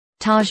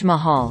Taj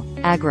Mahal,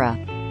 Agra.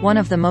 One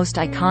of the most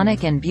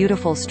iconic and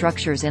beautiful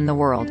structures in the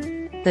world.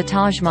 The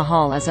Taj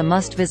Mahal is a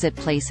must-visit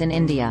place in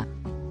India.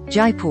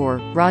 Jaipur,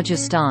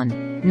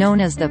 Rajasthan. Known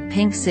as the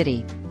Pink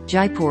City,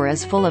 Jaipur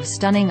is full of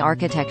stunning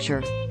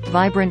architecture,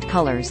 vibrant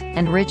colors,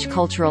 and rich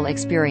cultural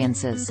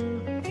experiences.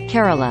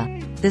 Kerala.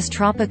 This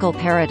tropical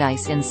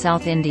paradise in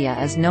South India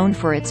is known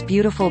for its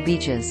beautiful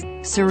beaches,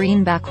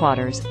 serene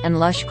backwaters, and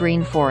lush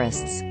green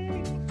forests.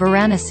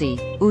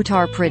 Varanasi,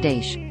 Uttar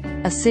Pradesh.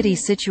 A city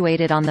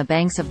situated on the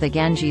banks of the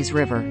Ganges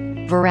River,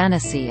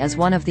 Varanasi is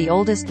one of the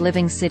oldest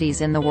living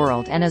cities in the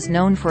world and is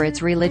known for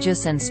its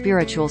religious and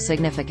spiritual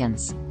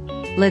significance.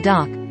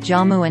 Ladakh,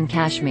 Jammu and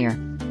Kashmir.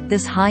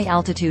 This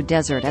high-altitude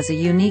desert is a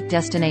unique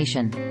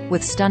destination,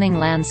 with stunning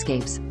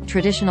landscapes,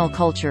 traditional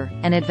culture,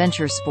 and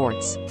adventure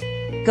sports.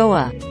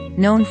 Goa.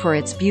 Known for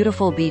its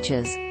beautiful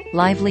beaches,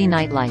 lively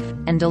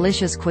nightlife, and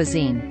delicious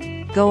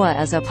cuisine, Goa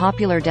is a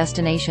popular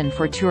destination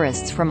for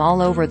tourists from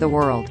all over the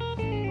world.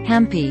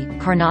 Hampi,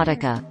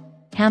 Karnataka.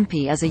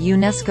 Hampi is a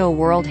UNESCO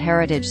World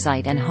Heritage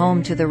Site and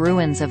home to the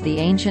ruins of the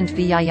ancient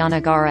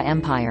Vijayanagara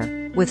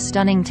Empire, with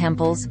stunning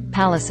temples,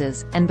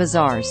 palaces, and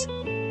bazaars.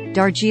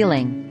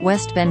 Darjeeling,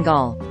 West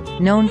Bengal.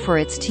 Known for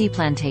its tea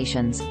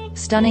plantations,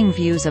 stunning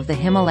views of the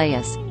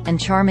Himalayas, and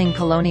charming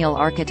colonial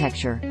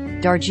architecture,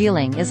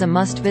 Darjeeling is a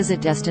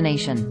must-visit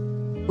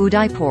destination.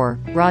 Udaipur,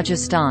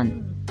 Rajasthan.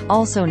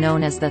 Also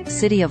known as the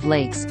City of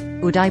Lakes,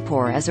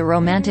 Udaipur is a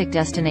romantic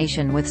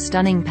destination with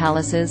stunning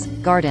palaces,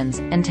 gardens,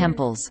 and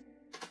temples.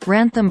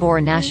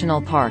 Ranthambore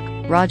National Park,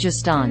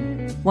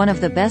 Rajasthan. One of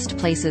the best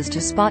places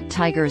to spot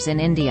tigers in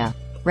India,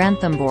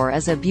 Ranthambore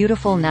is a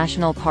beautiful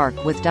national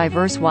park with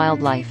diverse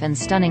wildlife and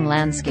stunning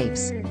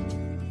landscapes.